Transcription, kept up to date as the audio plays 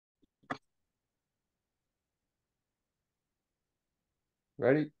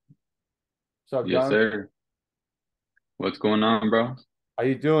Ready? What's up, Yes, John? sir. What's going on, bro? How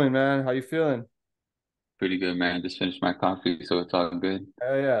you doing, man? How you feeling? Pretty good, man. Just finished my coffee, so it's all good.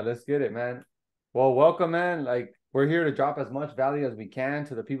 Oh yeah, let's get it, man. Well, welcome, man. Like we're here to drop as much value as we can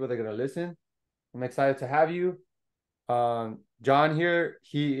to the people that are gonna listen. I'm excited to have you. John here,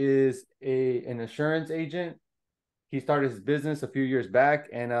 he is an insurance agent. He started his business a few years back,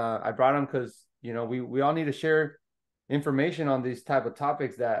 and I brought him because we all need to share information on these type of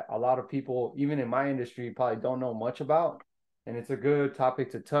topics that a lot of people, even in my industry, probably don't know much about, and it's a good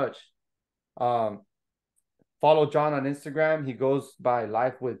topic to touch. Um, Follow John on Instagram. He goes by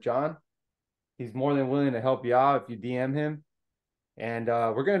Life with John. He's more than willing to help you out if you DM him. And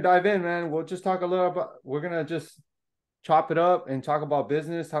we're gonna dive in, man. We'll just talk a little about. We're gonna just chop it up and talk about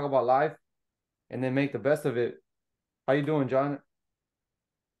business, talk about life, and then make the best of it. How you doing, John?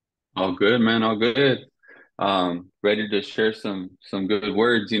 All good, man. All good. Ready to share some good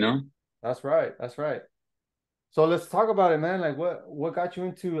words, you know? That's right. That's right. So let's talk about it, man. Like, what got you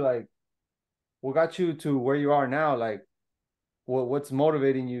into what got you to where you are now? Like, what's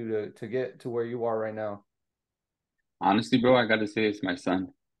motivating you to get to where you are right now? Honestly, bro, I gotta say it's my son.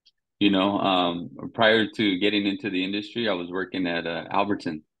 You know, prior to getting into the industry, I was working at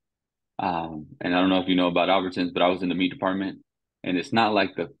Albertsons. And I don't know if you know about Albertsons, but I was in the meat department, and it's not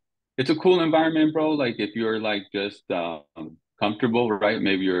like it's a cool environment, bro. Like if you're like just comfortable, right?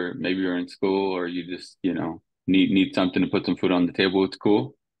 Maybe you're in school or you just, need something to put some food on the table, it's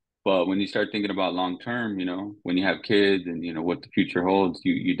cool. But when you start thinking about long term, when you have kids and what the future holds,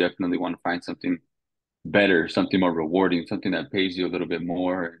 you definitely want to find something better, something more rewarding, something that pays you a little bit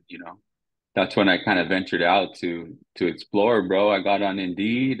more. That's when I kind of ventured out to explore, bro. I got on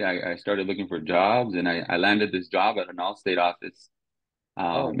Indeed. I started looking for jobs, and I landed this job at an Allstate office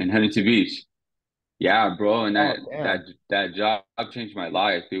Oh, in Huntington Beach. Yeah, bro, and that oh, that damn. that job changed my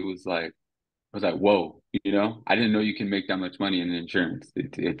life. It was like whoa, I didn't know you can make that much money in insurance.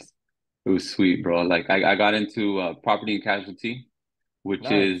 It was sweet, bro. Like I got into property and casualty, which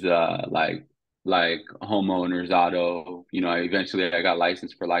Nice. is like homeowners auto. I got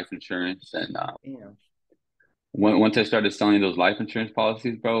licensed for life insurance, and Damn. once I started selling those life insurance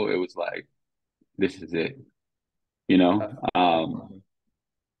policies, bro, it was like, this is it. You know, That's awesome.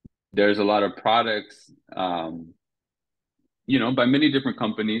 there's a lot of products, by many different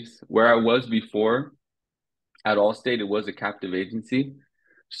companies. Where I was before at Allstate, it was a captive agency.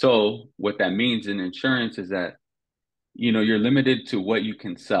 So what that means in insurance is that, you're limited to what you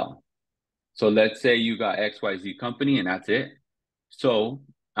can sell. So let's say you got XYZ company and that's it. So,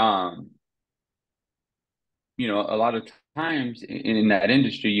 um, a lot of times in that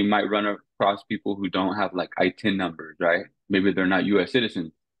industry, you might run across people who don't have like ITIN numbers, right? Maybe they're not US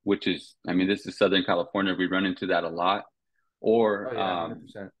citizens, which is, I mean, this is Southern California. We run into that a lot. Oh Or yeah,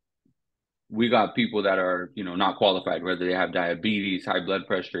 100%. we got people that are, not qualified, whether they have diabetes, high blood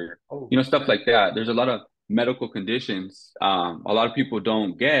pressure, Oh stuff shit. like that. There's a lot of medical conditions a lot of people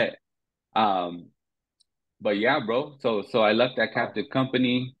don't get. Um, but yeah, bro. So I left that Wow. captive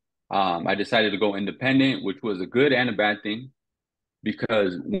company. I decided to go independent, which was a good and a bad thing.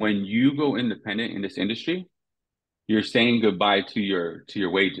 Because when you go independent in this industry, you're saying goodbye to your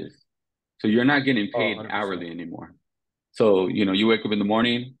wages. So you're not getting Oh, paid 100%. hourly anymore. So, you wake up in the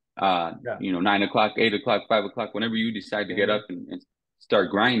morning, Yeah, 9 o'clock, 8 o'clock, 5 o'clock, whenever you decide to get same up and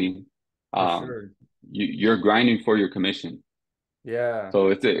start grinding, for um, sure. you're grinding for your commission. Yeah. So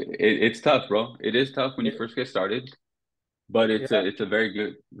it's tough, bro. It is tough when you It, first get started, but it's yeah, a very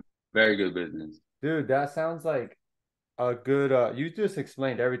good business. dude, that sounds like a good you just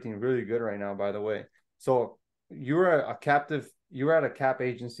explained everything really good right now, by the way. So you were a captive, you were at a cap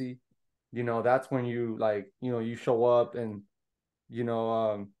agency, that's when you like, you show up and you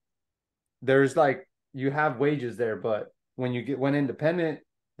know, there's like you have wages there, but when you when independent,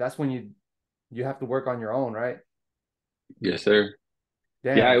 that's when you have to work on your own, right? Yes, sir.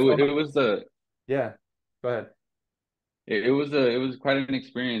 Yeah, Damn. So it was the yeah, go ahead. it was quite an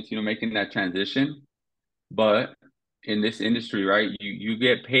experience, making that transition. But in this industry, right, you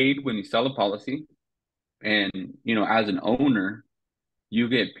get paid when you sell a policy, and as an owner, you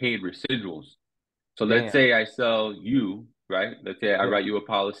get paid residuals. So let's Damn. say I sell you, right? Let's say I Yeah. write you a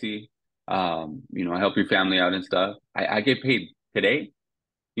policy, I help your family out and stuff. I get paid today.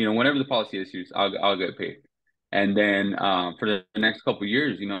 Whenever the policy issues, I'll get paid. And then for the next couple of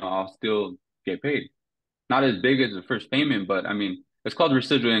years, I'll still get paid. Not as big as the first payment, but I mean, it's called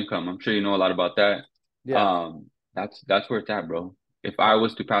residual income. I'm sure you know a lot about that. Yeah. That's where it's at, bro. If I That,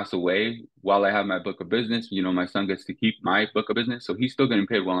 was to pass away while I have my book of business, my son gets to keep my book of business, so he's still getting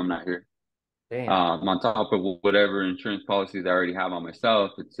paid while I'm not here. Damn. On top of whatever insurance policies I already have on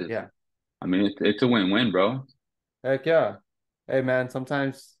myself. It's just, Yeah. I mean, it's a win-win, bro. Heck yeah. Hey man,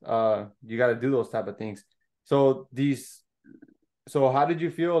 sometimes you got to do those type of things. So these so how did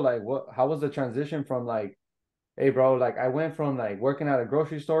you feel like what how was the transition from like, hey bro, like I went from like working at a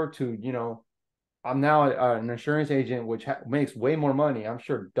grocery store to, I'm now an insurance agent which makes way more money. I'm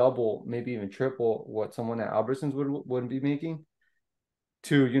sure double, maybe even triple what someone at Albertsons would be making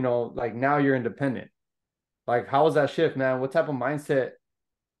to, like now you're independent. Like how was that shift, man? What type of mindset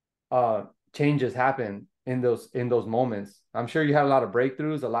uh changes happen in those moments? I'm sure you had a lot of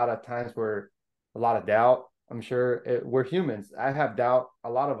breakthroughs, a lot of times where a lot of doubt. I'm sure we're humans. I have doubt. A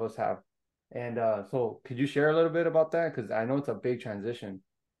lot of us have. And so could you share a little bit about that? Because I know it's a big transition.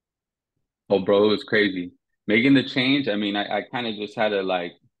 Oh, bro, it was crazy. Making the change, I mean, I kind of just had to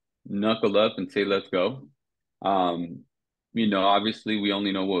like knuckle up and say, let's go. Um, obviously we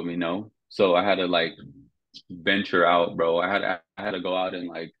only know what we know. So I had to like venture out, bro. I had to go out and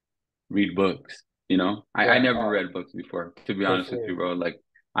like read books, you know. I Yeah. never Oh, read books before, to be for honest with you, sure. bro. Like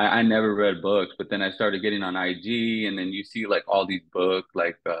I never read books, but then I started getting on IG and then you see like all these books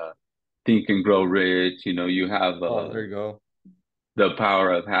like Think and Grow Rich, you have Oh, there you go. The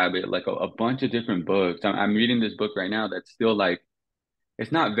Power of Habit, like a bunch of different books. I'm reading this book right now that's still like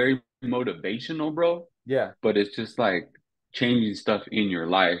it's not very motivational, bro, Yeah. but it's just like changing stuff in your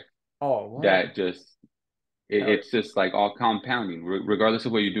life Oh, what? that just Hell it's just like all compounding. Regardless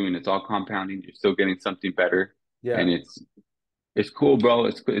of what you're doing, it's all compounding. You're still getting something better, and yeah. it's cool, bro.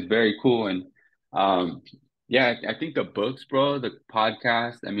 It's very cool, and um, yeah, I think the books, bro, the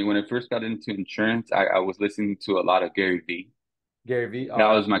podcast. I mean, when I first got into insurance, I was listening to a lot of Gary Vee. Gary V. That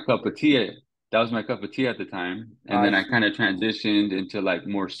Oh, was my cup of tea. That was my cup of tea at the time, and I then I kind see. of transitioned into like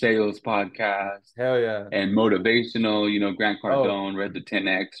more sales podcasts Hell yeah. and motivational. Grant Oh, Cardone, read the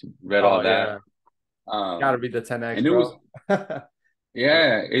 10X, read oh all that. yeah. Gotta Um, be the 10X, and it was bro. 100%.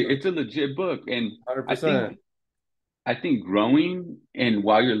 Yeah, it's a legit book, and I think 100%. I think growing and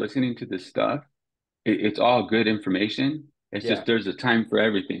while you're listening to this stuff, it's all good information. It's just Yeah. there's a time for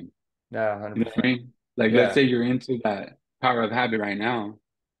everything. Yeah, You know what I 100%. mean? Like let's Yeah. say you're into that Power of Habit right now,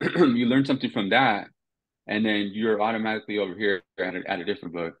 you learn something from that, and then you're automatically over here at a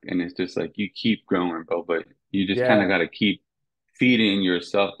different book, and it's just like you keep growing, bro. But you just kind of Yeah. got to keep feeding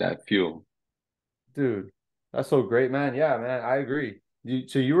yourself that fuel. Dude, that's so great, man. Yeah, man, I agree.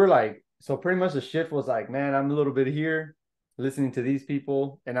 So you were like, so pretty much the shift was like, man, I'm a little bit here, listening to these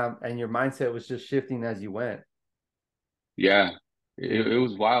people, and your mindset was just shifting as you went. Yeah, it, Dude, it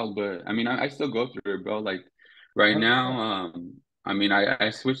was wild, but I mean, I still go through it, bro. Like right now, 100%. I mean, I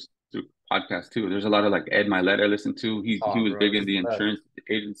switched to podcasts too. There's a lot of like Ed Milet I listen to. He Oh, was bro, big in he's the the best. insurance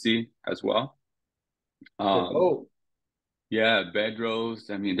agency as well. The Um, GOAT. yeah, Bedros.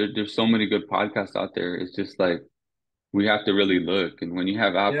 I mean, there's so many good podcasts out there. It's just like we have to really look. And when you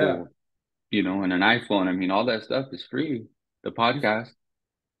have Yeah. Apple, and an iPhone, I mean, all that stuff is free. The You, podcast.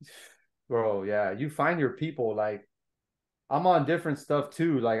 bro, yeah. You find your people. Like, I'm on different stuff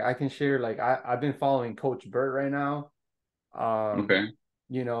too. Like, I can share, like, I've been following Coach Burt right now. Um, Okay.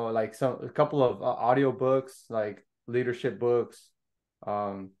 like a couple of audio books, like leadership books,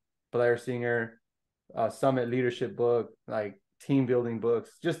 um, Blair Singer, summit leadership book, like team building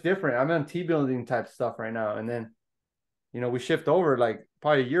books, just different. I'm on team building type stuff right now. And then, we shift over like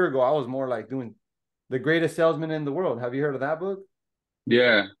probably a year ago, I was more like doing the greatest salesman in the world. Have you heard of that book?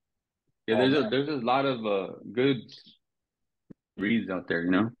 Yeah. Yeah, Oh man. there's a lot of good reads out there,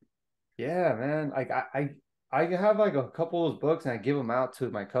 you know? Yeah, man. Like I have like a couple of those books and I give them out to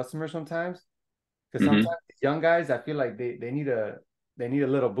my customers sometimes. Because Hmm. sometimes these young guys, I feel like they need a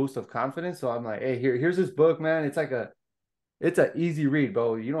little boost of confidence. So I'm like, hey, here's this book, man. It's a easy read,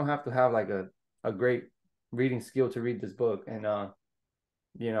 bro. You don't have to have like a great reading skill to read this book. And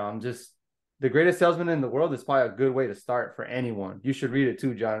I'm just the greatest salesman in the world is probably a good way to start for anyone. You should read it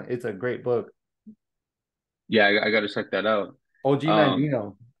too, John. It's a great book. Yeah, I got to check that out. OG Um,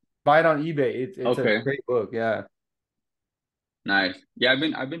 Mandino. Buy it on eBay. It's a okay, great book. Yeah, nice. Yeah,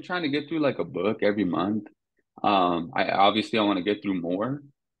 I've been trying to get through like a book every month. I want to get through more,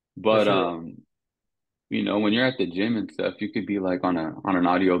 for but sure. when you're at the gym and stuff, you could be like on an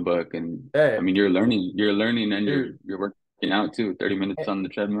audio book, and I Hey, mean, you're learning, and you're dude. you're working out too. 30 minutes on the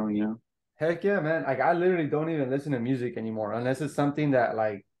treadmill, you know. Heck yeah, man. Like I literally don't even listen to music anymore unless it's something that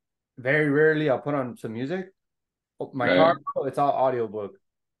like very rarely I'll put on some music. My car, Right. it's all audiobook.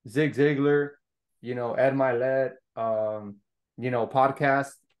 Zig Ziglar, Ed Milet,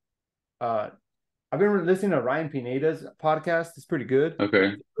 podcast. Uh, I've been listening to Ryan Pineda's podcast. It's pretty good. Okay.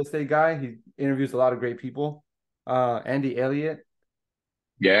 Real estate guy. He interviews a lot of great people. Andy Elliott.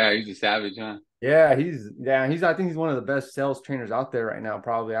 Yeah, he's a savage, huh? Yeah, he's I think he's one of the best sales trainers out there right now,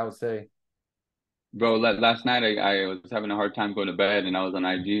 probably, I would say. Bro, last night I was having a hard time going to bed and I was on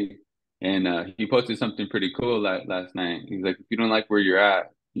IG and he posted something pretty cool last night. He's like, if you don't like where you're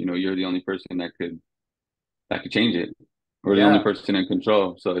at, you know, you're the only person that could change it. Or the only Yeah, person in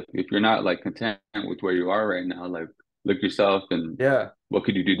control. So if you're not like content with where you are right now, like look yourself and yeah, what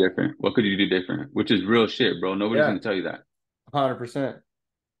could you do different? What could you do different? Which is real shit, bro. Nobody's yeah, gonna tell you that. 100%.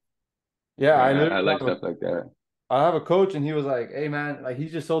 Yeah, I Right. I literally like have a stuff like that. I have a coach and he was like, "Hey man, like he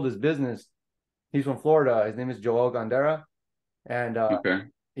just sold his business. He's from Florida. His name is Joel Gondera, and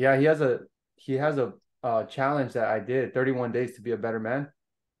Okay. yeah, he has a challenge that I did, 31 days to be a better man.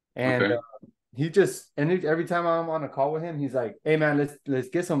 And Okay. he just and every time I'm on a call with him, he's like, "Hey man, let's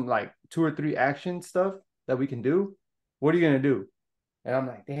get some like 2 or 3 action stuff that we can do. What are you gonna do?" And I'm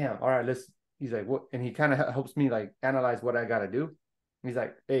like, "Damn, all right, let's." He's like, "What?" And he kind of helps me like analyze what I gotta do. He's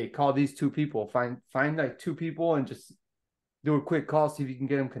like, "Hey, call these 2 people. Find like 2 people and just do a quick call, see if you can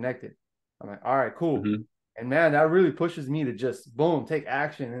get them connected." I'm like, "All right, cool." Hmm. And man, that really pushes me to just boom, take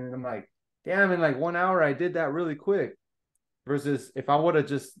action. And I'm like, "Damn, in like 1 hour, I did that really quick." Versus if I would have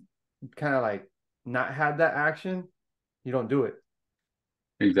just kind of like not had that action, you don't do it.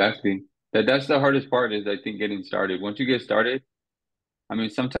 Exactly. That's the hardest part is I think getting started. Once you get started, I mean,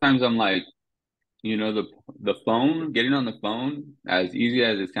 sometimes I'm like, you know, the phone, getting on the phone, as easy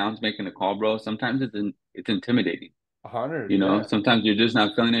as it sounds, making a call, bro, sometimes it's intimidating. 100, You know, yeah, sometimes you're just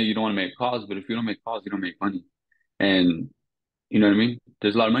not feeling it. You don't want to make calls, but if you don't make calls, you don't make money. And you know what I mean?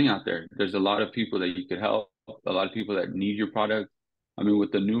 There's a lot of money out there. There's a lot of people that you could help, a lot of people that need your product. I mean,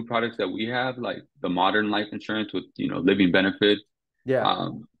 with the new products that we have, like the modern life insurance with, you know, living benefits, yeah,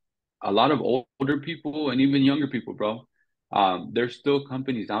 um, a lot of older people and even younger people, bro. There's still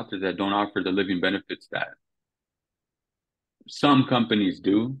companies out there that don't offer the living benefits that some companies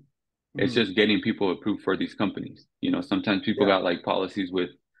do. It's mm, just getting people approved for these companies. You know, sometimes people yeah, got like policies with,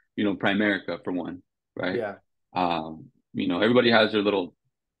 you know, Primerica for one, right? yeah, You know, everybody has their little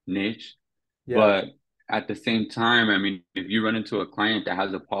niche, yeah. but at the same time, I mean, if you run into a client that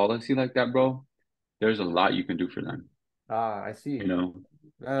has a policy like that, bro, there's a lot you can do for them. Ah, I You see. know,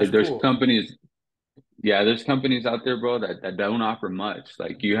 That's if there's cool. companies, yeah, there's companies out there, bro, that don't offer much.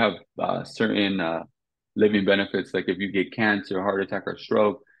 Like you have certain living benefits, like if you get cancer, heart attack, or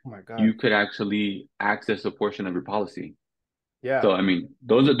stroke, Oh my God. you could actually access a portion of your policy. So Yeah, I mean,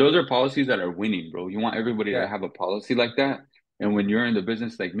 those are policies that are winning, bro. You want everybody to yeah, have a policy like that. And when you're in the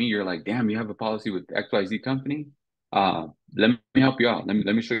business like me, you're like, damn, you have a policy with XYZ company. Let me help you out. Let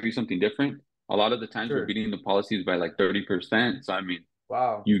me show you something different. A lot of the times we're sure. beating the policies by like 30%. So I mean,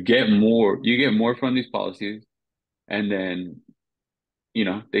 Wow. you get more from these policies, and then you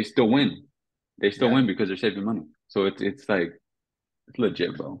know they still win. They still Yeah, win because they're saving money. So it's like it's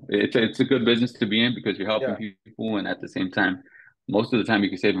legit, bro. It's a good business to be in because you're helping yeah. people, and at the same time, most of the time you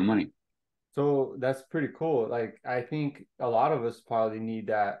can save them money. So that's pretty cool. Like I think a lot of us probably need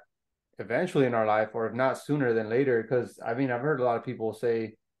that eventually in our life, or if not sooner than later. Because I mean, I've heard a lot of people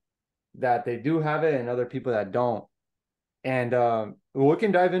say that they do have it and other people that don't. And we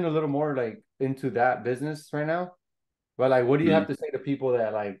can dive in a little more like into that business right now. But like, what do you have Mm. to say to people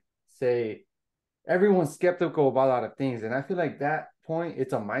that like say everyone's skeptical about a lot of things? And I feel like that point,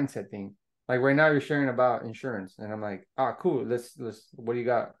 it's a mindset thing. Like right now, you're sharing about insurance, and I'm like, ah, cool. Let's. What do you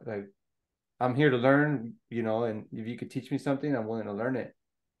got? Like, I'm here to learn, and if you could teach me something, I'm willing to learn it.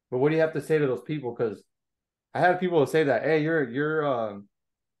 But what do you have to say to those people? Because I have people say that, hey, you're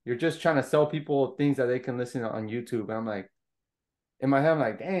just trying to sell people things that they can listen on YouTube. And I'm like, in my head, I'm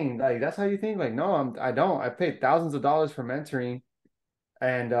like, dang, like that's how you think? Like, no, I don't. I paid thousands of dollars for mentoring,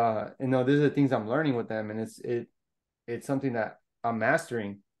 and these are the things I'm learning with them, and it's something that I'm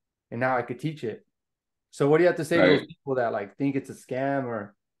mastering, and now I could teach it. So what do you have to say to those Right. people that like think it's a scam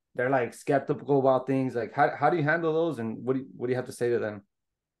or they're like skeptical about things? Like how do you handle those, and what do you have to say to them?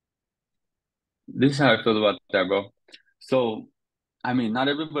 This is how I feel about that, bro. So, I mean, not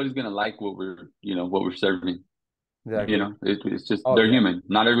everybody's gonna like what we're serving. You Exactly. know, it's just Oh they're yeah. human.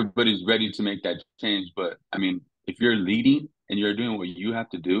 Not everybody's ready to make that change. But I mean, if you're leading and you're doing what you have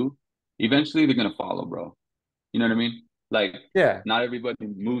to do, eventually they're gonna follow, bro. You know what I mean? Like, Yeah. not everybody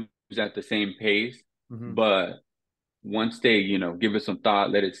moves at the same pace, Hmm. but once they, give it some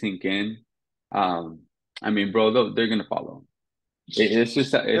thought, let it sink in. Um, I mean, bro, they're gonna follow. It's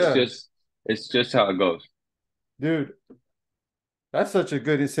just, it's Yeah. just, it's just how it goes. Dude, that's such a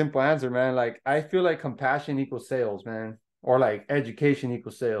good and simple answer, man. Like I feel like compassion equals sales, man. Or like education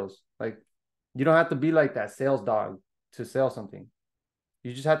equals sales. Like you don't have to be like that sales dog to sell something.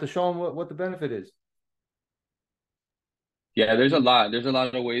 You just have to show them what the benefit is. Yeah, there's a lot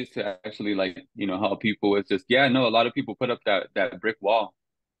of ways to actually like, help people. It's just, yeah, no, a lot of people put up that brick wall.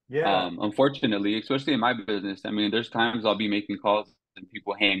 Yeah. Unfortunately, especially in my business. I mean, there's times I'll be making calls and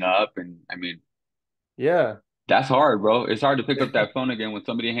people hang up, and I mean, Yeah. that's hard, bro. It's hard to pick up that phone again when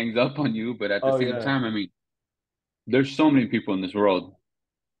somebody hangs up on you, but at the Oh same yeah. time, I mean, there's so many people in this world.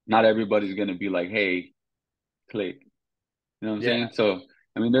 Not everybody's gonna be like, "Hey, click." You know what I'm Yeah. saying? So,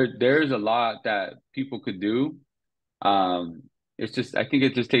 I mean, there's a lot that people could do. Um, it's just, I think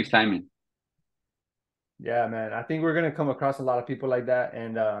it just takes timing. Yeah, man. I think we're gonna come across a lot of people like that.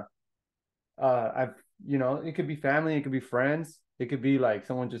 And I've it could be family, it could be friends, it could be like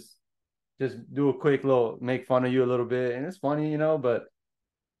someone just do a quick little make fun of you a little bit, and it's funny, but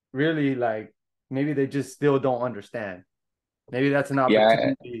really like maybe they just still don't understand. Maybe that's an Yeah,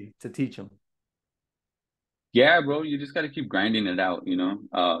 opportunity to teach them. yeah, bro. You just got to keep grinding it out.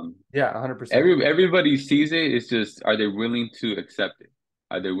 Yeah, 100%. Everybody sees it. It's just, are they willing to accept it?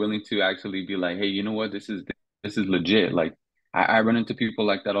 Are they willing to actually be like, hey, you know what? This is legit. Like, I run into people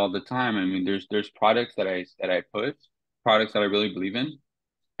like that all the time. I mean, there's products that I put, products that I really believe in,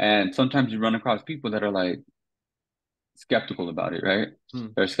 and sometimes you run across people that are like skeptical about it, right? Hmm.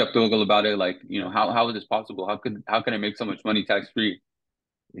 They're skeptical about it, like, how is this possible? How can I make so much money tax free?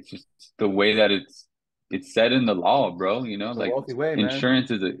 It's just the way that it's said in the law, bro. The Like, wealthy way, man.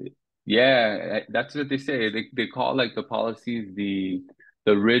 insurance is a, yeah, that's what they say. They call like the policies the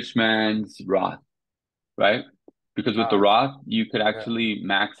rich man's Roth, right? Because with the Ah, Roth, you could yeah. actually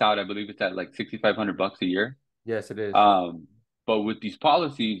max out, I believe it's at like $6,500 a year. Yes, it is. Um, but with these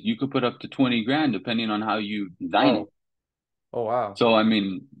policies, you could put up to 20 grand depending on how you design it. Oh, oh wow. So I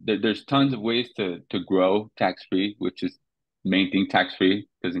mean, there's tons of ways to grow tax free, which is main thing, tax free,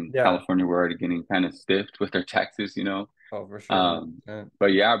 because in Yeah. California we're already getting kind of stiffed with our taxes. Oh, for sure, Um, 100%.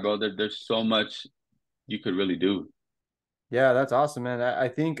 but yeah, bro, there's so much you could really do. Yeah, that's awesome, man. I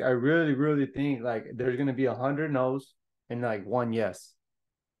think I really, really think like there's gonna be 100 no's and like one yes.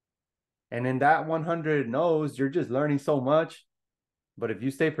 And in that 100 no's, you're just learning so much. But if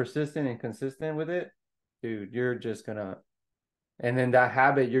you stay persistent and consistent with it, dude, you're just gonna. And then that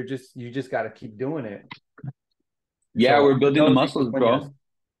habit, you just got to keep doing it. So Yeah, we're 100 building the no's equals muscles, one yes. bro.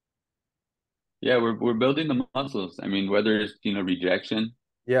 Yeah, we're building the muscles. I mean, whether it's rejection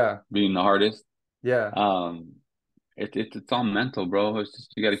Yeah, being the hardest, yeah. um, it's all mental, bro. It's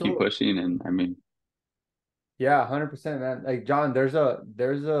just you got to keep So pushing, and I mean, yeah, 100%, man. Like John, there's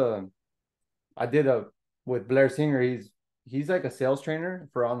a I did a with Blair Singer. He's like a sales trainer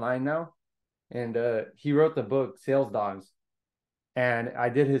for online now, and he wrote the book Sales Dogs. And I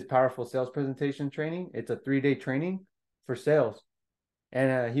did his powerful sales presentation training. It's a 3-day training for sales,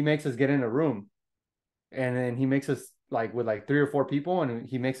 and he makes us get in a room, and then he makes us like with like 3 or 4 people, and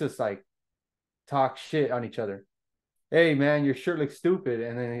he makes us like talk shit on each other. Hey man, your shirt looks stupid,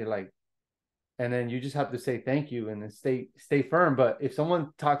 and then and then you just have to say thank you and then stay firm. But if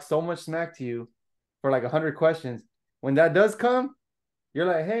someone talks so much smack to you for like 100 questions, when that does come, you're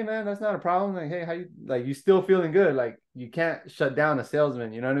like, hey man, that's not a problem. Like, hey, how you like you still feeling good? Like you can't shut down a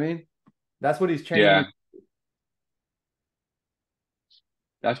salesman. You know what I mean? That's what he's training me. yeah,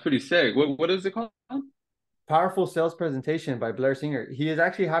 that's pretty sick. What is it called? Powerful sales presentation by Blair Singer. He is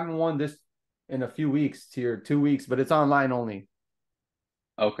actually having one this in a few weeks, here 2 weeks, but it's online only.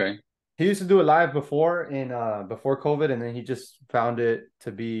 Okay. He used to do it live before in before COVID, and then he just found it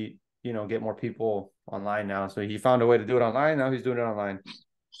to be, get more people online now. So he found a way to do it online. Now he's doing it online. But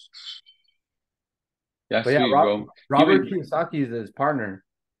That's yeah, sweet, bro. Robert Even Kiyosaki is his partner.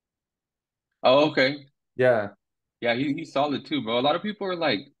 Oh, okay. Yeah. Yeah, he's solid too, bro. A lot of people are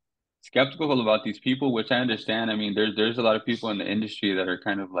like skeptical about these people, which I understand. I mean, there's a lot of people in the industry that are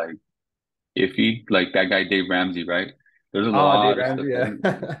kind of like iffy, like that guy Dave Ramsey, right? There's a Oh, Dave lot of stuff Ramsey.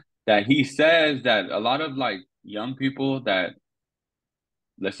 that Yeah. he says that a lot of like young people that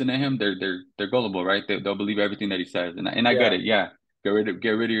listen to him, they're gullible, right? They'll believe everything that he says, and I get Yeah. it. Yeah, get rid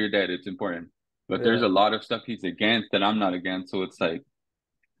of your debt. It's important, but there's Yeah. a lot of stuff he's against that I'm not against. So it's like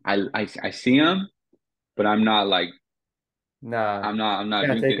I see him, but I'm not like Nah. I'm not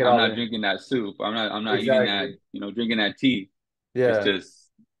Can't take drinking it I'm all not in. drinking that soup. I'm not eating that, Exactly. drinking that tea. It's Yeah.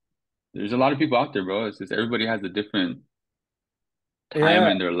 just there's a lot of people out there, bro. It's just everybody has a different time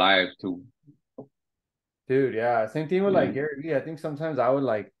Yeah. in their life to Dude, yeah. Same thing with like yeah. Gary Vee. I think sometimes I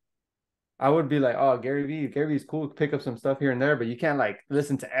would be like, oh, Gary Vee's cool, pick up some stuff here and there, but you can't like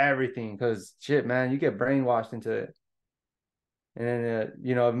listen to everything because shit, man, you get brainwashed into it. And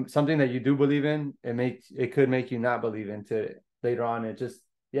then, something that you do believe in, it could make you not believe into it later on. It just,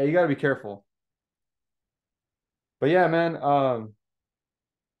 yeah, you got to be careful. But yeah, man.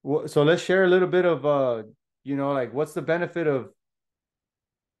 So let's share a little bit of like what's the benefit of,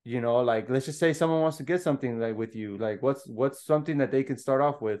 like let's just say someone wants to get something like with you, like what's something that they can start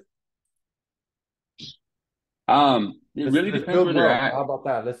off with? It Let's really let's depends build where they're wealth. at. How about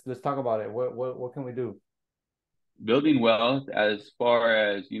that? Let's talk about it. What can we do? Building wealth as far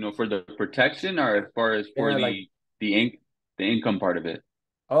as, for the protection or as far as for Yeah, like, the income part of it.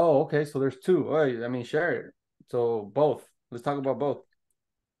 oh, okay. So there's two. All right, I mean, share it. So both. Let's talk about both.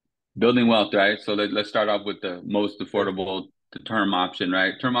 Building wealth, right? So let's start off with the most Okay. affordable, the term option,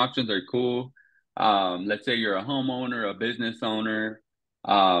 right? Term options are cool. Let's say you're a homeowner, a business owner.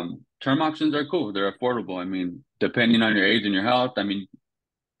 Term options are cool. They're affordable. I mean, depending on your age and your health, I mean,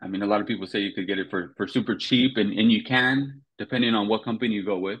 a lot of people say you could get it for super cheap, and you can, depending on what company you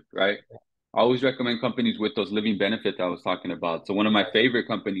go with, right? I always recommend companies with those living benefits I was talking about. So one of my I see. favorite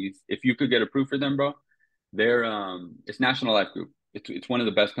companies, if you could get approved for them, bro, they're it's National Life Group. It's one of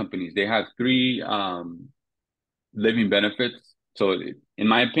the best companies. They have three living benefits. So in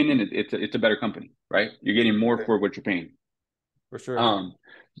my opinion, it's a better company, right? You're getting more Okay. for what you're paying. For sure. Um,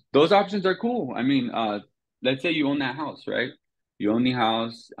 those options are cool. I mean, let's say you own that house, right? You own the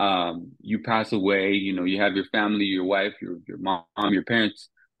house, you pass away, you have your family, your wife, your mom, your parents,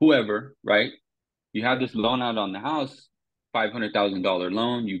 whoever, right? You have Yeah. this loan out on the house, $500,000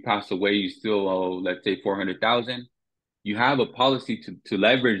 loan. You pass away, you still owe, let's say 400,000. You have a policy to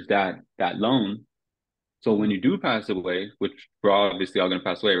leverage that loan. So when Mhm. you do pass away, which we're obviously all gonna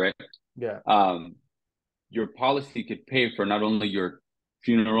pass away, right? Yeah. Um, your policy could pay for not only your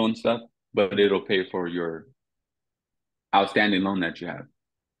funeral and stuff, but it'll pay for your outstanding loan that you have,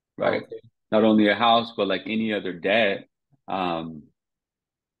 Oh, right? okay. Not only a house, but like any other debt. Um,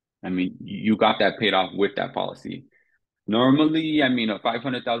 I mean, you got that paid off with that policy. Normally, I mean, a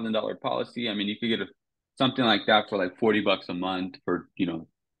 $500,000 policy, I mean, you could get something like that for like $40 a month for,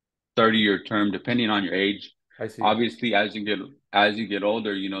 30-year term, depending on your age. I see. Obviously, as you get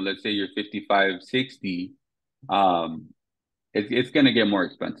older, let's say you're 55, 60, um, it's gonna get more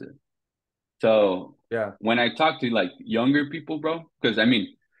expensive. So Yeah. when I talk to like younger people, bro, because I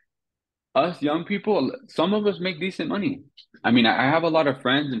mean, us young people, some of us make decent money. I mean, I have a lot of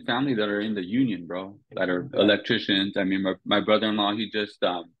friends and family that are in the union, bro, that are Yeah. electricians. I mean, my brother-in-law,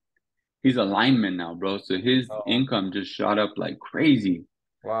 he's a lineman now, bro. So his Oh, income just shot up like crazy.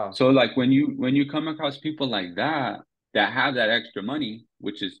 wow. So like when you come across people like that have that extra money,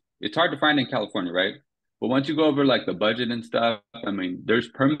 which is it's hard to find in California, right? But once you go over like the budget and stuff, I mean, there's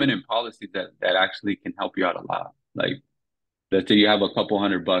permanent policies that actually can help you out a lot. Like let's say you have a couple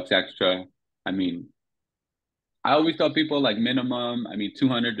 $100 extra. I mean, I always tell people like minimum, I mean,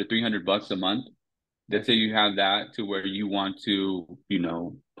 200 to $300 a month. I Let's say see. you have that to where you want to,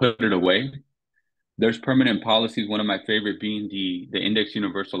 put it away. There's permanent policies. One of my favorite being the Index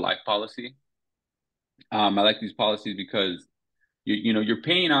Universal Life policy. I like these policies because you're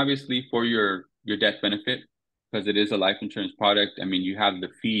paying obviously for your death benefit because it is a life insurance product. I mean, you have the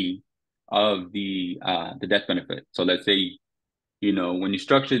fee of the death benefit. So let's say when you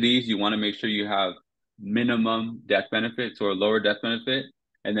structure these, you want to make sure you have minimum death benefits or lower death benefit,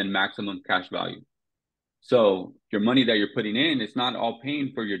 and then maximum cash value. So your money that you're putting in, it's not all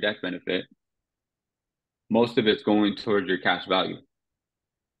paying for your death benefit. Most of it's going towards your cash value.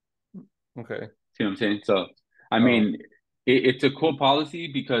 Okay. See what I'm saying? So, I Oh, mean, it's a cool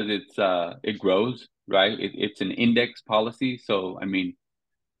policy because it grows, right? It's an index policy. So, I mean,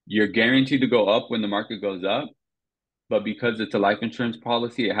 you're guaranteed to go up when the market goes up, but because it's a life insurance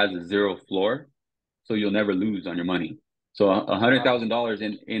policy, it has a zero floor, so you'll never lose on your money. So, a hundred wow. thousand dollars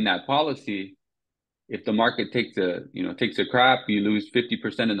in that policy, if the market takes a crap, you lose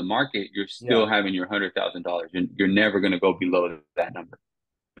 50% in the market, you're still Yeah. having your $100,000. You're never going to go below that number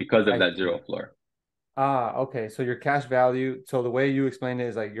because of I that see. zero floor. Okay. So your cash value. So the way you explain it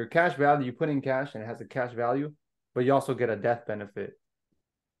is like your cash value, you put in cash and it has a cash value, but you also get a death benefit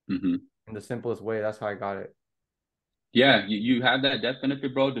Hmm. in the simplest way. That's how I got it. Yeah, you have that death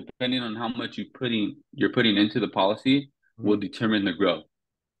benefit, bro. Depending on how much you're putting into the policy, will Mhm. determine the growth.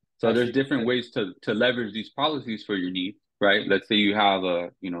 So I there's see. different ways to leverage these policies for your needs, right? Let's say you have a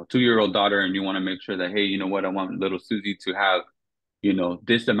 2-year-old daughter and you want to make sure that, hey, you know what, I want little Susie to have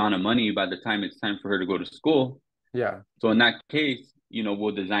this amount of money by the time it's time for her to go to school. Yeah. So in that case,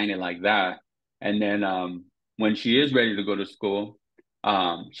 we'll design it like that. And then when she is ready to go to school,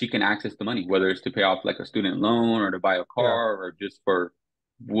 she can access the money, whether it's to pay off like a student loan or to buy a Yeah. car or just for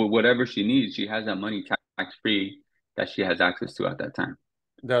whatever she needs. She has that money tax free that she has access to at that time.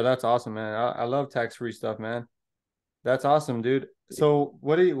 Yeah, that's awesome, man. I love tax-free stuff, man. That's awesome, dude. So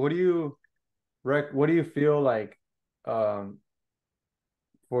what do you feel like um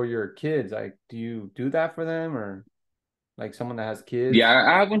for your kids? Like, do you do that for them, or like someone that has Yeah, kids?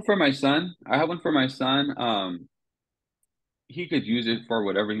 I have one for my son. I have one for my son. He could use it for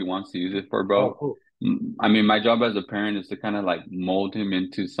whatever he wants to use it for, Oh, bro. cool. I mean, my job as a parent is to kind of like mold him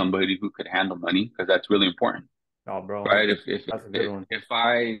into somebody who could handle money because that's really important, Oh, bro, right? If that's a good if one. if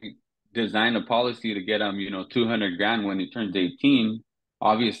I design a policy to get him, 200 grand when he turns 18,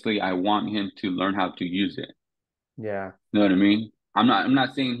 obviously I want him to learn how to use it. Yeah. You know what I mean? I'm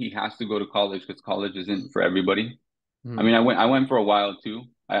not saying he has to go to college because college isn't for everybody. I Hmm. mean, I went for a while too.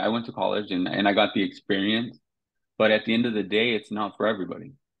 I went to college and I got the experience, but at the end of the day, it's not for everybody.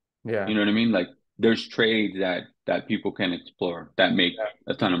 You Yeah. know what I mean? Like there's trades that people can explore that make Yeah.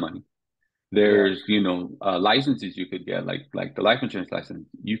 a ton of money. Yeah. There's, licenses you could get, like the life insurance license.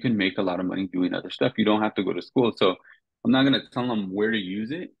 You can make a lot of money doing other stuff. You don't have to go to school. So I'm not gonna tell him where to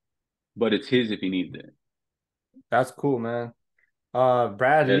use it, but it's his if he needs it. That's cool, man.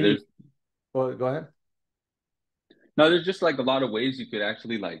 Brad Yeah, Lee. there's Well, go ahead. no, there's just like a lot of ways you could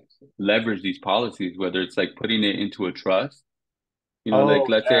actually like leverage these policies, whether it's like putting it into a trust. Like Oh,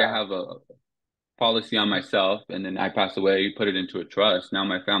 let's say I yeah. have a policy on myself and then I pass away, you put it into a trust. Now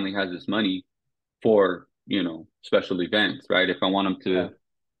my family has this money for, special events, right? If I want them Yeah.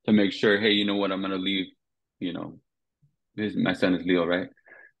 to make sure, hey, you know what, I'm gonna leave, you know, my son is Leo, right?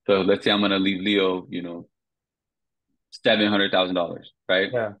 So let's say I'm gonna leave Leo, $700,000,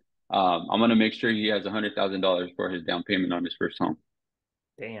 right? Yeah. I'm gonna make sure he has $100,000 for his down payment on his first home,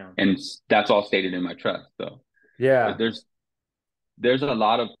 Damn. and that's all stated in my trust. So Yeah. there's a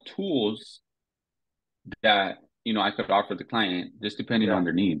lot of tools that I could offer the client just depending Yeah. on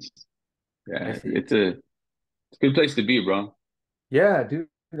their needs. I Yeah, see. it's a good place to be, bro. Yeah, dude,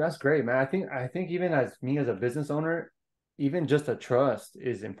 that's great, man. I think even as me as a business owner, even just a trust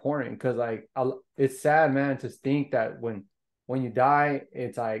is important because like it's sad, man, to think that when you die,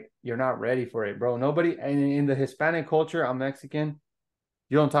 it's like you're not ready for it, bro. Nobody, and in the Hispanic culture, I'm Mexican,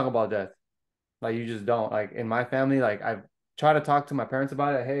 you don't talk about death. Like you just don't. Like in my family, like I've tried to talk to my parents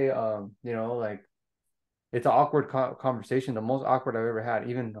about it. Hey, like it's an awkward conversation, the most awkward I've ever had,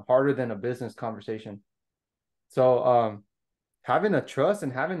 even harder than a business conversation. So, having a trust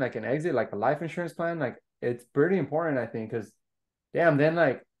and having like an exit, like a life insurance plan, like it's pretty important, I think, because damn, then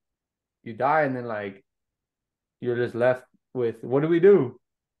like you die and then like you're just left with what do we do?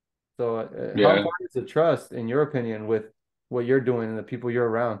 So, how Yeah. important is the trust, in your opinion, with what you're doing and the people you're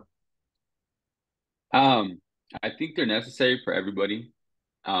around? Um, I think they're necessary for everybody.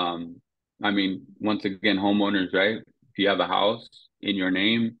 Um, I mean, once again, homeowners, right? If you have a house in your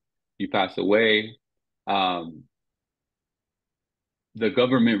name, you pass away, um, the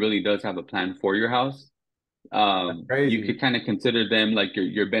government really does have a plan for your house. That's You crazy. could kind of consider them like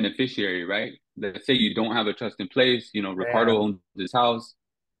your beneficiary, right? Let's say you don't have a trust in place, Ricardo Damn. owns this house.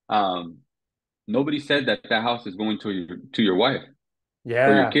 Um, Nobody said that that house is going to your wife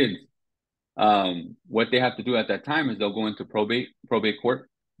or your Yeah, kids. What they have to do at that time is they'll go into probate court,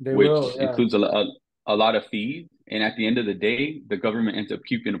 they will. which Yeah, includes a lot of fees. And at the end of the day, the government ends up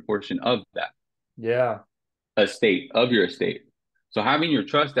keeping a portion of that yeah, estate, of your estate. So having your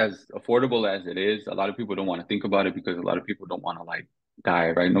trust, as affordable as it is, a lot of people don't want to think about it because a lot of people don't want to like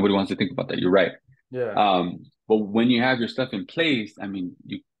die, right? Nobody wants to think about that. You're right. yeah, But when you have your stuff in place, I mean,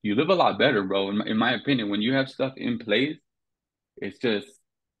 you live a lot better, bro. In my opinion, when you have stuff in place, it's just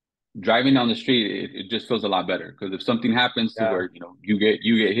driving down the street, it just feels a lot better because if something happens to yeah, where you get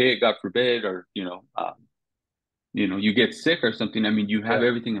hit, God forbid, or you get sick or something, I mean you have yeah,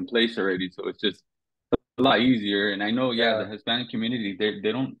 everything in place already, so it's just a lot easier. And I know, yeah, yeah. the Hispanic community,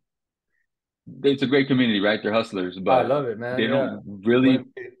 they don't, it's a great community, right? They're hustlers, I but love it, man. they Yeah, don't when really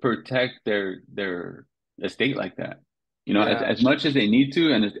protect their estate like that. As yeah, as much as they need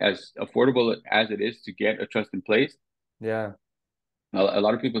to, and as affordable as it is to get a trust in place, yeah. a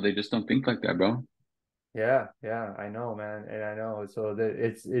lot of people they just don't think like that, bro. Yeah, yeah, I know, man, and I know. So that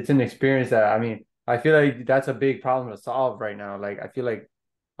it's an experience that I mean, I feel like that's a big problem to solve right now. Like I feel like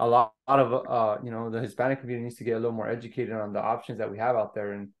a lot of the Hispanic community needs to get a little more educated on the options that we have out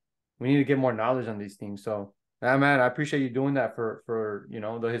there, and we need to get more knowledge on these things. So, yeah, man, I appreciate you doing that for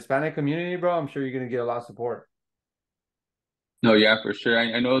the Hispanic community, bro. I'm sure you're gonna get a lot of support No, yeah, for sure.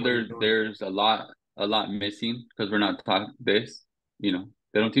 I know for what you're there's doing. there's a lot missing because we're not taught this. They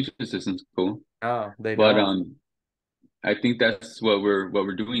don't teach us this in school. Oh, they But don't. I think that's what we're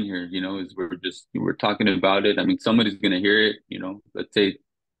doing here. Is we're talking about it. I mean, somebody's gonna hear it. Let's say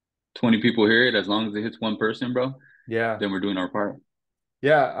 20 people hear it. As long as it hits one person, bro, Yeah. then we're doing our part.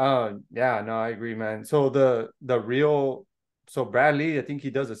 Yeah, yeah, no, I agree, man. So so Bradley, I think he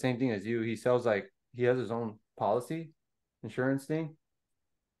does the same thing as you. He sells like he has his own policy insurance thing.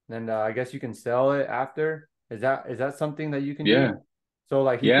 and I guess you can sell it after. Is that something that you can do? Yeah, So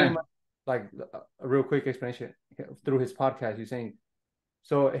like he pretty yeah. much like a real quick explanation through his podcast. He's saying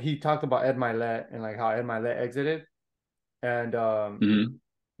so he talked about Ed Milet and like how Ed Milet exited, and Hmm.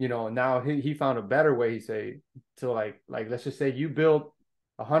 now he found a better way. He say to like let's just say you build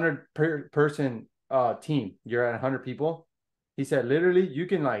 100 person team. You're at 100 people. He said literally you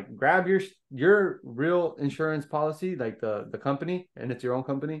can like grab your real insurance policy, like the company, and it's your own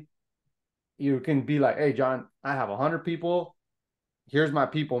company. You can be like, hey John, I have 100 people. Here's my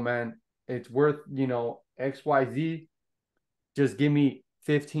people, man. It's worth XYZ. Just give me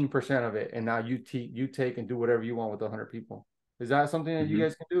 15% of it, and now you take and do whatever you want with the 100 people. Is that something that you Hmm.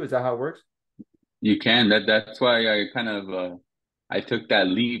 guys can do? Is that how it works? You can. That's why I kind of I took that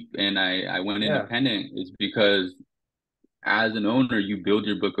leap and I went Yeah, independent is because as an owner, you build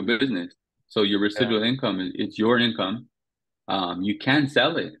your book of business. So your yeah, residual income it's your income. You can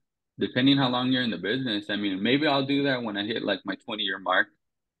sell it depending how long you're in the business. I mean, maybe I'll do that when I hit like my 20-year mark.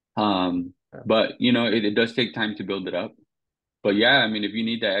 Um, yeah. but it does take time to build it up. But yeah, I mean, if you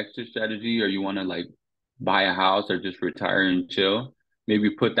need that extra strategy or you want to like buy a house or just retire and chill, maybe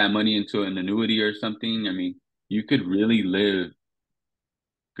put that money into an annuity or something. I mean, you could really live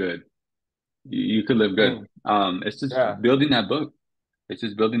good. You could live good. Dang. It's just Yeah, building that book. It's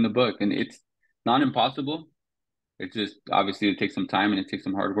just building the book, and it's not impossible. It's just obviously it takes some time and it takes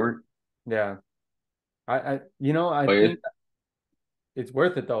some hard work. yeah. I But think it's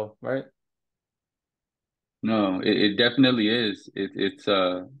worth it though, right? no, it definitely is. It's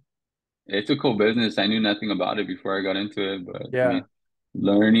a cool business. I knew nothing about it before I got into it, but I Yeah, mean,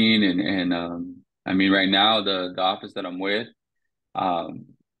 learning and I mean, right now the office that I'm with, um,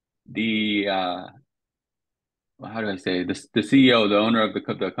 the how do I say the CEO, the owner of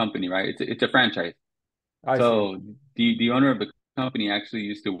the company, right? It's a franchise. I see. So the owner of the company actually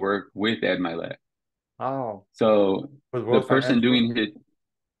used to work with Ed Milet. Oh, So with the World person Financial. doing his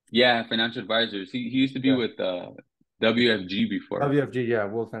yeah financial advisors, he used to be Yeah, with WFG before. WFG. Yeah,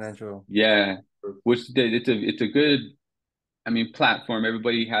 World Financial Yeah, Group. it's a good I mean, platform,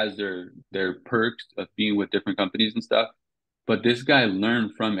 everybody has their perks of being with different companies and stuff. But this guy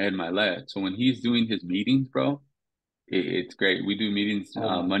learned from Ed Milet. So when he's doing his meetings, bro, it's great. We do meetings Oh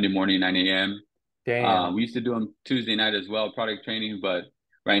my, Monday morning, 9 a.m. damn. We used to do them Tuesday night as well, product training. But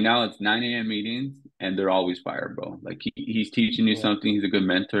right now it's 9 a.m. meetings and they're always fire, bro. Like he's teaching you Damn. something. He's a good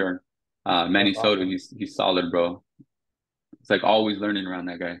mentor. That's Manny Soto, awesome. he's solid, bro. It's like always learning around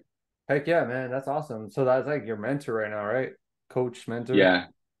that guy. Heck yeah, man. That's awesome. So that's like your mentor right now, right? Coach, mentor. Yeah.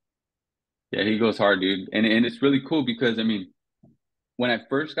 Yeah, he goes hard, dude. And it's really cool because I mean, when I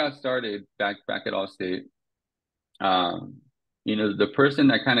first got started back at Allstate, um, the person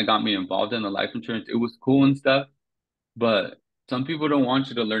that kind of got me involved in the life insurance, it was cool and stuff, but some people don't want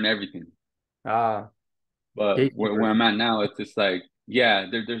you to learn everything. Ah, But where gatekeepers. I'm at now, it's just like, yeah,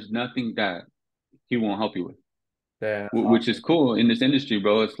 there's nothing that he won't help you with, Damn, that's which is awesome. cool in this industry,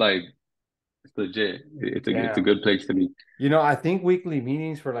 bro. It's like it's legit. It's a Damn. good place to be. I think weekly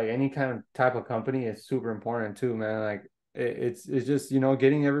meetings for like any kind of type of company is super important too, man. Like it's just,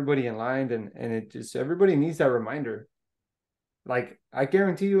 getting everybody in line, and it just everybody needs that reminder. Like I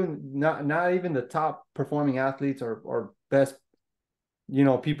guarantee you, not even the top performing athletes or best,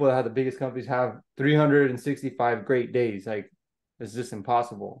 people that have the biggest companies have 365 great days. Like it's just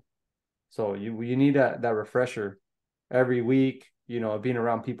impossible. So you need that refresher every week, being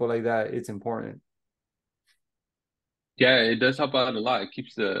around people like that, it's important. Yeah, it does help out a lot. It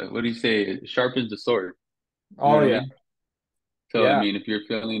keeps the what do you say? It sharpens the sword. You know Oh what I yeah. mean? So I Yeah. mean, if you're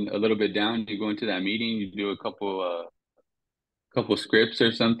feeling a little bit down, you go into that meeting, you do a couple scripts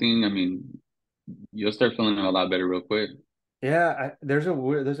or something. I mean, you'll start feeling a lot better real quick. Yeah, there's a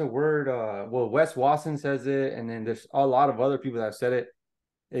word, well, Wes Watson says it, and then there's a lot of other people that have said it.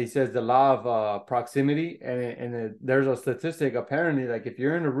 He says the law of proximity, there's a statistic apparently, like if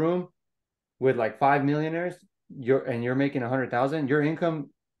you're in a room with like 5 millionaires, you're making 100,000, your income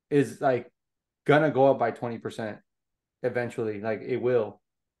is like gonna go up by 20% eventually. Like it will.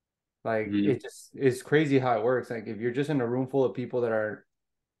 Like Hmm. it just is crazy how it works. Like if you're just in a room full of people that are,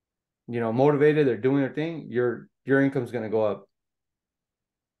 motivated, they're doing their thing, your income's gonna go up.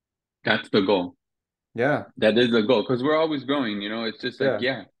 That's the goal. Yeah, That is the goal because we're always growing. It's just like yeah,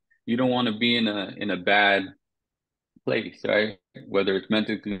 yeah, you don't want to be in a bad place, right? Whether it's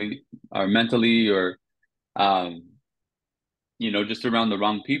mentally or um, just around the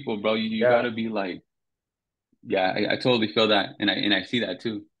wrong people, bro. You yeah, gotta be like, yeah, I totally feel that, and I see that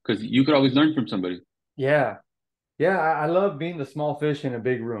too because you could always learn from somebody. yeah. Yeah, I love being the small fish in a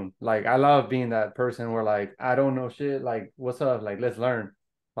big room. Like I love being that person where like I don't know shit. Like, what's up? Like, let's learn.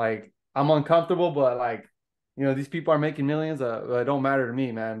 Like I'm uncomfortable, but like, these people are making millions. It don't matter to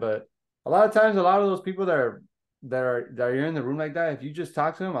me, man. But a lot of times, a lot of those people that are in the room like that, if you just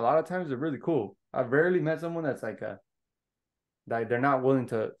talk to them, a lot of times they're really cool. I've rarely met someone that's like that they're not willing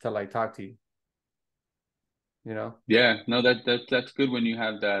to like talk to you, you know? Yeah, no, that's good when you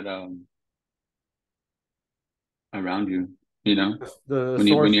have that around you, you know, The when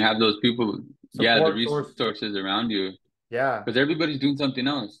source you have those people, yeah, the support source. resources around you, Yeah. because everybody's doing something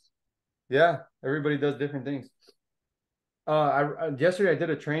else. Yeah. Everybody does different things. Yesterday I did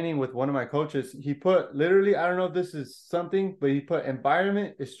a training with one of my coaches. He put literally, I don't know if this is something, but he put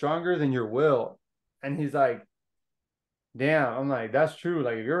environment is stronger than your will. And he's like, damn, I'm like, that's true.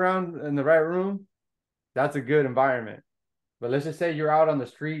 Like if you're around in the right room, that's a good environment. But let's just say you're out on the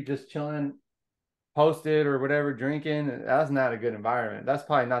street just chilling, posted or whatever, drinking. That's not a good environment. That's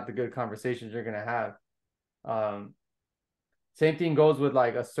probably not the good conversations you're gonna have. Um, Same thing goes with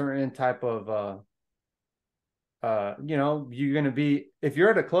like a certain type of you're gonna be if you're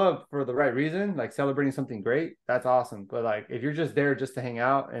at a club for the right reason, like celebrating something great, that's awesome. But like if you're just there just to hang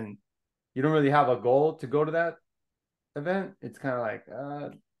out and you don't really have a goal to go to that event, it's kind of like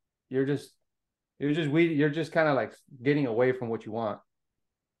you're just you're just kind of like getting away from what you want.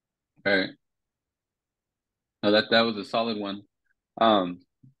 Right. No, that was a solid one. Um,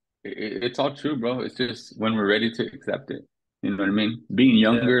 it's all true, bro. It's just when we're ready to accept it. You know what I mean? Being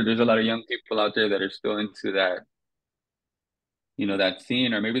Yeah. younger, there's a lot of young people out there that are still into that, that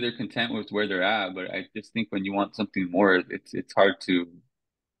scene, or maybe they're content with where they're at. But I just think when you want something more, it's hard to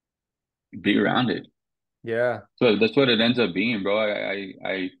be around it. Yeah. So that's what it ends up being, bro.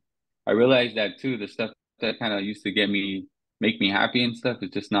 I realized that too. The stuff that kind of used to make me happy and stuff is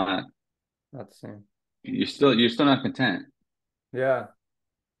just not. Not the same. You're still not content. Yeah.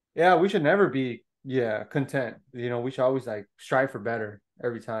 Yeah, we should never be, content. We should always like strive for better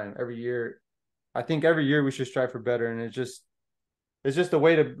every time, every year. I think every year we should strive for better, and it's just a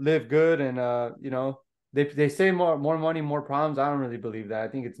way to live good. And they say more money, more problems. I don't really believe that. I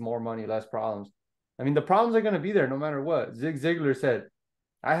think it's more money, less problems. I mean, the problems are gonna be there no matter what. Zig Ziglar said,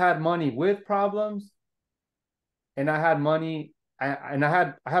 "I had money with problems, and I had money, I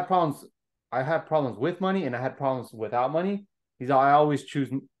had problems. I had problems with money, and I had problems without money." I always choose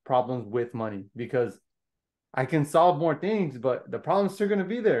problems with money because I can solve more things, but the problems are gonna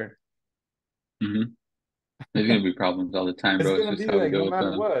be there. Hmm. There's gonna be problems all the time, It's bro. It's gonna just be how we like deal no with matter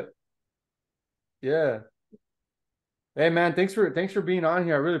them. what. Yeah. Hey man, thanks for being on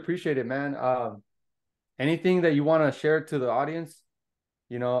here. I really appreciate it, man. Anything that you want to share to the audience,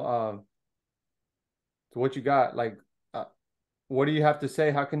 to what you got, like, uh, what do you have to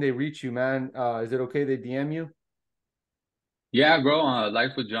say? How can they reach you, man? Is it okay they DM you? Yeah, bro.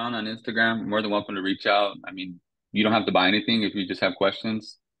 Life with John on Instagram. More than welcome to reach out. I mean, you don't have to buy anything if you just have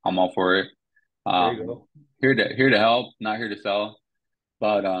questions. I'm all for it. There you Um, go. here to help, not here to sell.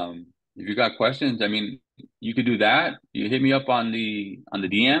 But if you got questions, I mean, you could do that. You hit me up on the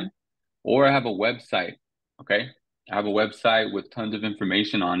DM, or I have a website. Okay, I have a website with tons of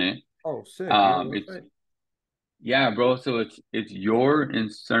information on it. Oh, sick. You have a It's website? Yeah, bro. So it's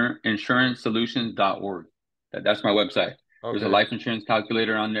yourinsurancesolutions.org. That's my website. There's a Okay. life insurance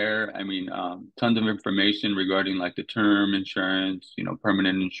calculator on there. I mean, tons of information regarding like the term insurance,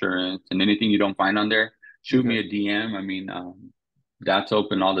 permanent insurance, and anything you don't find on there, shoot Okay. me a DM. I mean, that's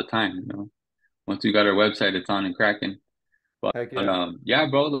open all the time. Once you got our website, it's on and cracking. But, Heck but yeah. yeah,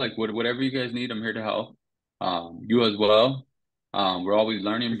 bro. Like whatever you guys need, I'm here to help. You as well. We're always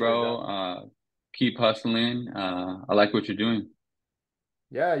learning, Appreciate bro. that. Keep hustling. I like what you're doing.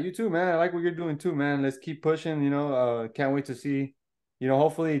 Yeah, you too, man. I like what you're doing too, man. Let's keep pushing, can't wait to see,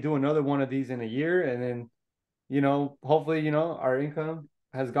 hopefully do another one of these in a year. And then, hopefully, our income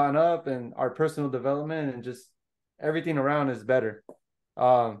has gone up and our personal development and just everything around is better.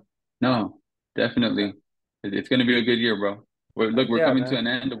 Um, No, yeah. definitely. It's gonna be a good year, bro. Look, Heck we're yeah, coming to man.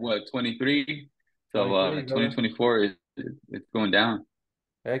 an end of what, 23? So 23, brother. 2024 it's going down.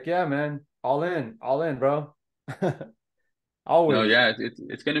 Heck yeah, man. All in, bro. No, Always. yeah,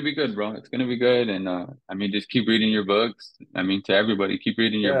 it's gonna be good, bro. It's gonna be good. And I mean, just keep reading your books. I mean, to everybody, keep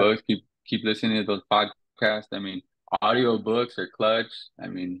reading your Yeah. books, keep listening to those podcasts. I mean, audio books are clutch. I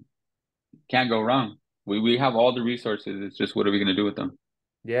mean, can't go wrong. We have all the resources. It's just what are we gonna do with them?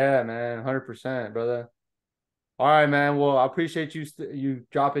 Yeah, man. 100%, brother. All right, man. Well, I appreciate you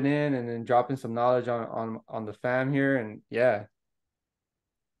dropping in and then dropping some knowledge on the fam here. And yeah,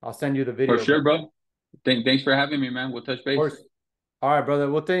 I'll send you the For video, bro. sure, Of bro. Thanks for having me, man. We'll touch base. course. All right, brother.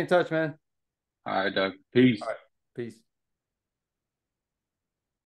 We'll stay in touch, man. All right, Doug. All Peace. right. Peace.